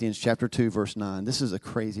 2 Corinthians chapter 2, verse 9. This is a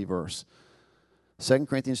crazy verse. 2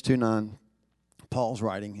 Corinthians 2:9, Paul's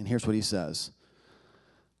writing, and here's what he says.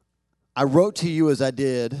 I wrote to you as I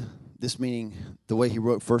did, this meaning the way he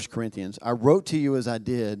wrote 1 Corinthians, I wrote to you as I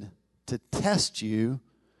did to test you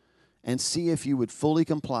and see if you would fully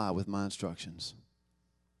comply with my instructions.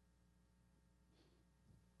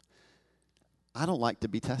 I don't like to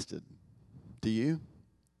be tested. Do you?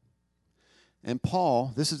 And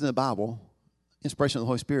Paul, this is in the Bible, inspiration of the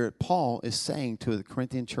Holy Spirit, Paul is saying to the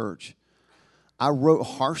Corinthian church, I wrote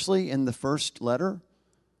harshly in the first letter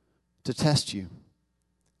to test you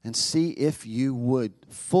and see if you would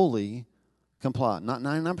fully comply. Not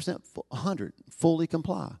 99%, 100%, fully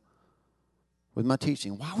comply with my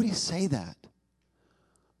teaching. Why would he say that?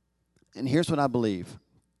 And here's what I believe,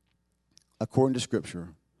 according to Scripture,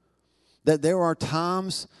 that there are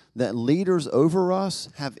times that leaders over us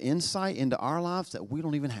have insight into our lives that we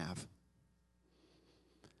don't even have.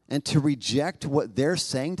 And to reject what they're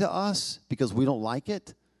saying to us because we don't like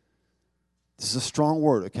it, this is a strong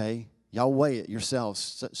word, okay? Y'all weigh it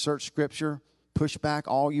yourselves. Search Scripture, push back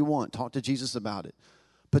all you want. Talk to Jesus about it.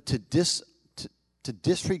 But to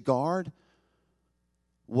disregard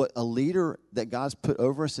what a leader that God's put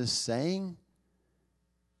over us is saying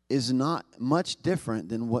is not much different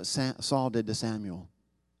than what Saul did to Samuel.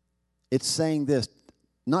 It's saying this,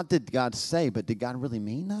 not did God say, but did God really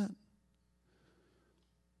mean that?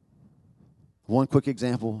 One quick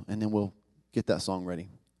example, and then we'll get that song ready.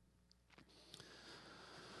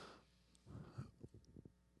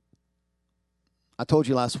 I told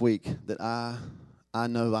you last week that I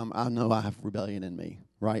know I have rebellion in me,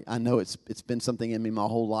 right? I know it's been something in me my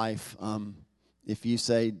whole life. If you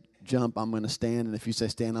say jump, I'm going to stand, and if you say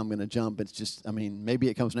stand, I'm going to jump. It's just, maybe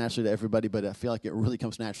it comes naturally to everybody, but I feel like it really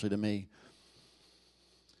comes naturally to me.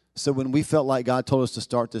 So when we felt like God told us to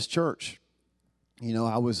start this church,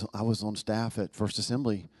 I was on staff at First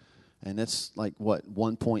Assembly, and it's like,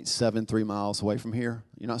 1.73 miles away from here.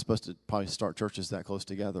 You're not supposed to probably start churches that close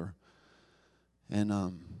together.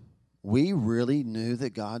 And we really knew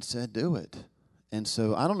that God said do it. And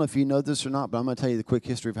so I don't know if you know this or not, but I'm going to tell you the quick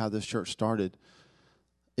history of how this church started.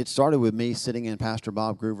 It started with me sitting in Pastor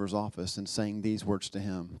Bob Groover's office and saying these words to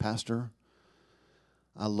him: Pastor,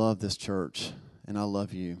 I love this church, and I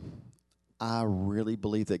love you. I really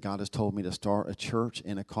believe that God has told me to start a church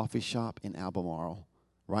in a coffee shop in Albemarle,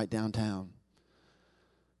 right downtown.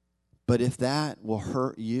 But if that will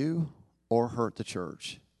hurt you or hurt the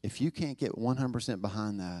church, if you can't get 100%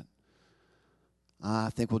 behind that, I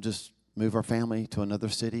think we'll just move our family to another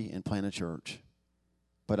city and plant a church.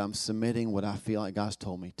 But I'm submitting what I feel like God's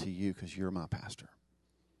told me to you because you're my pastor.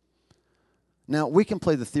 Now, we can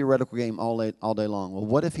play the theoretical game all day long. Well,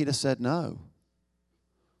 what if he'd have said no?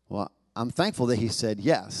 Well, I'm thankful that he said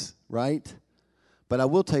yes, right? But I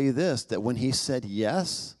will tell you this, that when he said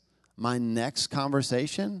yes, my next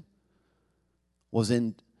conversation was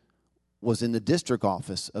in the district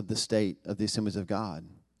office of the state of the Assemblies of God.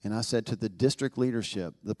 And I said to the district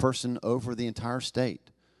leadership, the person over the entire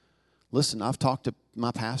state, listen, I've talked to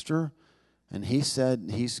my pastor, and he said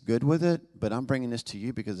he's good with it, but I'm bringing this to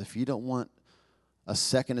you because if you don't want a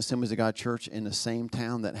second Assemblies of God church in the same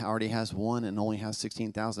town that already has one and only has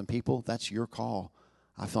 16,000 people, that's your call.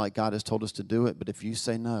 I feel like God has told us to do it, but if you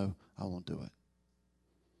say no, I won't do it.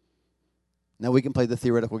 Now, we can play the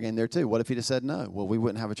theoretical game there too. What if he'd have said no? Well, we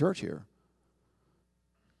wouldn't have a church here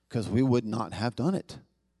because we would not have done it.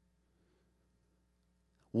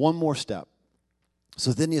 One more step.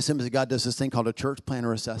 So then the Assemblies of God does this thing called a church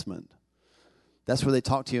planner assessment. That's where they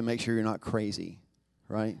talk to you and make sure you're not crazy,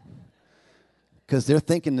 right? Because they're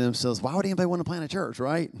thinking to themselves, why would anybody want to plant a church,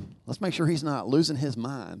 right? Let's make sure he's not losing his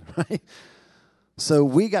mind, right? So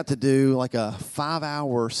we got to do like a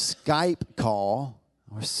 5-hour Skype call.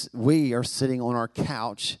 We are sitting on our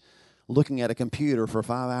couch looking at a computer for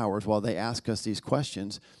 5 hours while they ask us these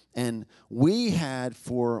questions. And we had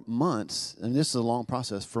for months, and this is a long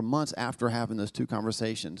process, for months after having those two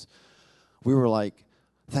conversations, we were like,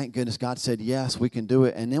 thank goodness God said, yes, we can do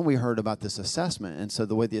it. And then we heard about this assessment. And so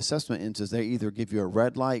the way the assessment ends is they either give you a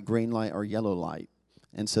red light, green light, or yellow light.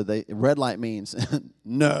 And so red light means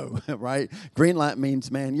no, right? Green light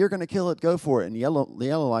means, man, you're going to kill it, go for it. And the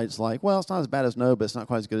yellow light's like, well, it's not as bad as no, but it's not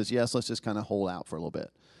quite as good as yes. Let's just kind of hold out for a little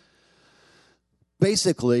bit.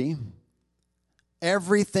 Basically,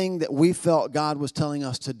 everything that we felt God was telling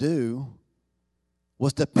us to do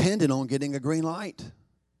was dependent on getting a green light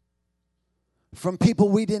from people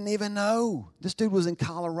we didn't even know. This dude was in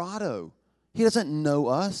Colorado. He doesn't know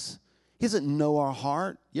us. He doesn't know our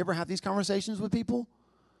heart. You ever have these conversations with people?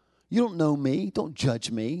 You don't know me. Don't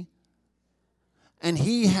judge me. And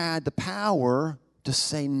he had the power to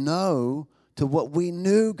say no to what we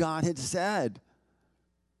knew God had said.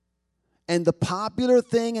 And the popular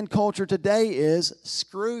thing in culture today is,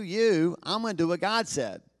 screw you, I'm going to do what God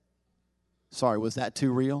said. Sorry, was that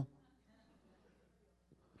too real?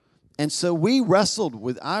 And so we wrestled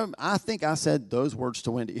with, I think I said those words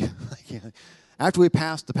to Wendy. After we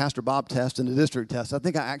passed the Pastor Bob test and the district test, I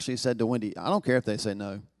think I actually said to Wendy, I don't care if they say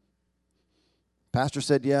no. Pastor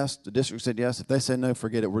said yes, the district said yes. If they say no,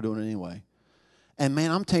 forget it, we're doing it anyway. And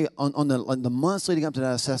man, I'm telling you, on the months leading up to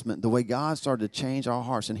that assessment, the way God started to change our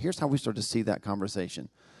hearts, and here's how we started to see that conversation.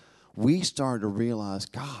 We started to realize,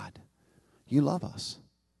 God, you love us.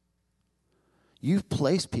 You've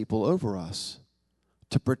placed people over us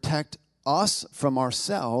to protect us from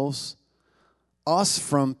ourselves, us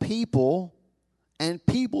from people, and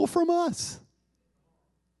people from us.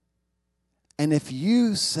 And if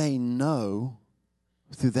you say no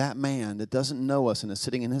through that man that doesn't know us and is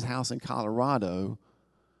sitting in his house in Colorado,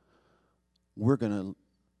 we're going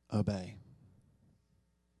to obey.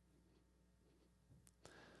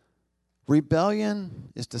 Rebellion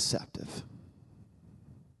is deceptive.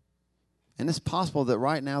 And it's possible that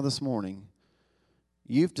right now this morning,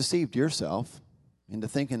 you've deceived yourself into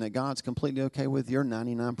thinking that God's completely okay with your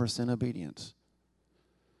 99% obedience.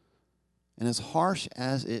 And as harsh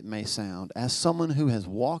as it may sound, as someone who has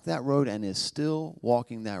walked that road and is still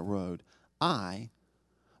walking that road, I,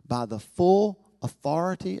 by the full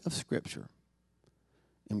authority of Scripture,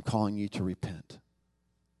 am calling you to repent.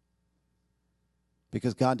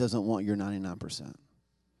 Because God doesn't want your 99%.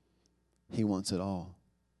 He wants it all.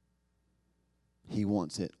 He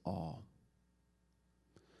wants it all.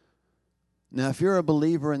 Now, if you're a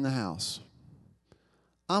believer in the house,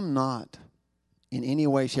 I'm not in any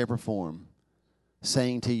way, shape, or form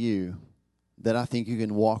saying to you that I think you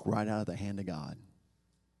can walk right out of the hand of God.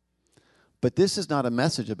 But this is not a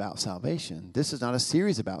message about salvation. This is not a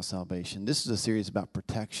series about salvation. This is a series about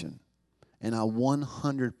protection. And I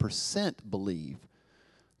 100% believe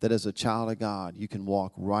that as a child of God, you can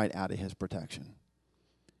walk right out of His protection.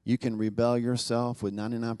 You can rebel yourself with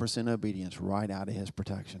 99% obedience right out of His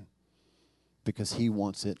protection because He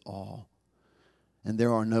wants it all. And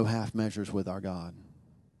there are no half measures with our God.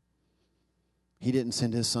 He didn't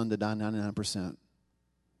send His Son to die 99%.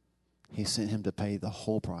 He sent Him to pay the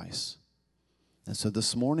whole price. And so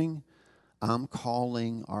this morning, I'm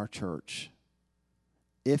calling our church,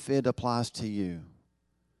 if it applies to you,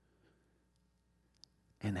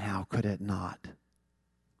 and how could it not,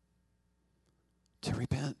 to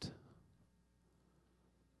repent.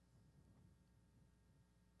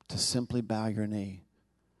 To simply bow your knee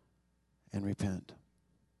and repent.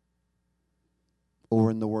 Or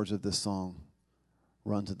in the words of this song,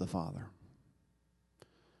 run to the Father.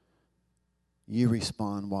 You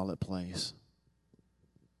respond while it plays.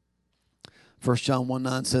 1 John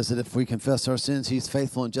 1:9 says that if we confess our sins, He's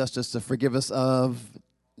faithful and just to forgive us of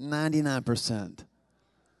 99%.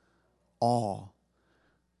 All.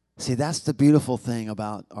 See, that's the beautiful thing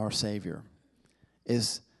about our Savior,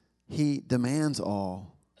 is He demands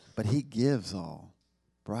all, but He gives all,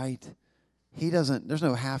 right? There's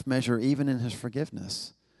no half measure even in His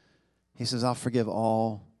forgiveness. He says, I'll forgive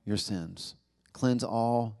all your sins, cleanse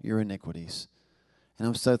all your iniquities. And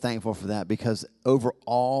I'm so thankful for that, because over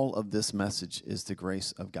all of this message is the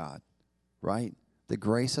grace of God, right? The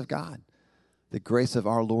grace of God, the grace of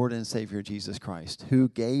our Lord and Savior Jesus Christ, who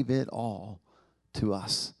gave it all to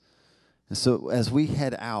us. And so as we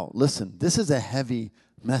head out, listen, this is a heavy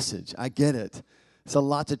message. I get it. It's a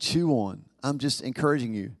lot to chew on. I'm just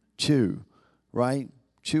encouraging you, chew, right?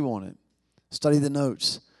 Chew on it. Study the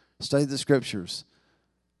notes. Study the scriptures.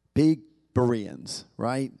 Be Bereans,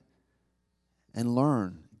 right? And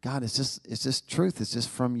learn. God, it's just truth. It's just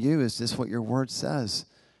from you. It's just what your word says.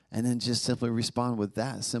 And then just simply respond with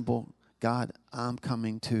that simple, God, I'm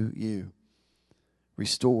coming to you.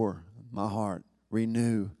 Restore my heart.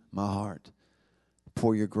 Renew my heart.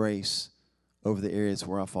 Pour your grace over the areas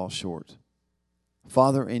where I fall short.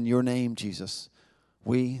 Father, in your name, Jesus,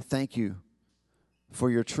 we thank you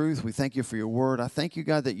for your truth. We thank you for your word. I thank you,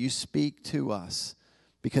 God, that you speak to us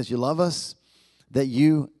because you love us, that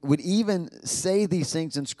you would even say these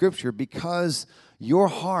things in Scripture because your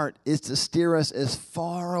heart is to steer us as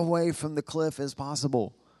far away from the cliff as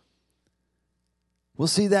possible. We'll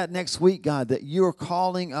see that next week, God, that you're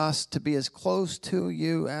calling us to be as close to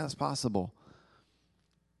you as possible.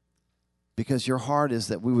 Because your heart is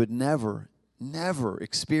that we would never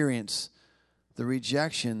experience the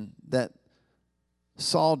rejection that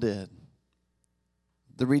Saul did.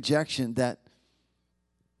 The rejection that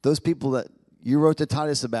those people that you wrote to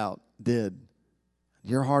Titus about did.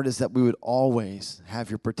 Your heart is that we would always have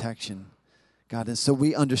your protection, God. And so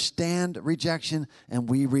we understand rejection and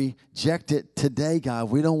we reject it today, God.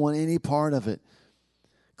 We don't want any part of it.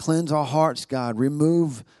 Cleanse our hearts, God.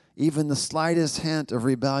 Remove even the slightest hint of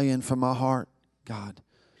rebellion from my heart, God.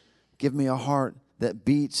 Give me a heart that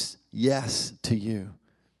beats yes to you.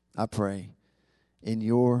 I pray in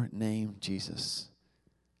your name, Jesus.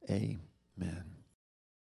 Amen.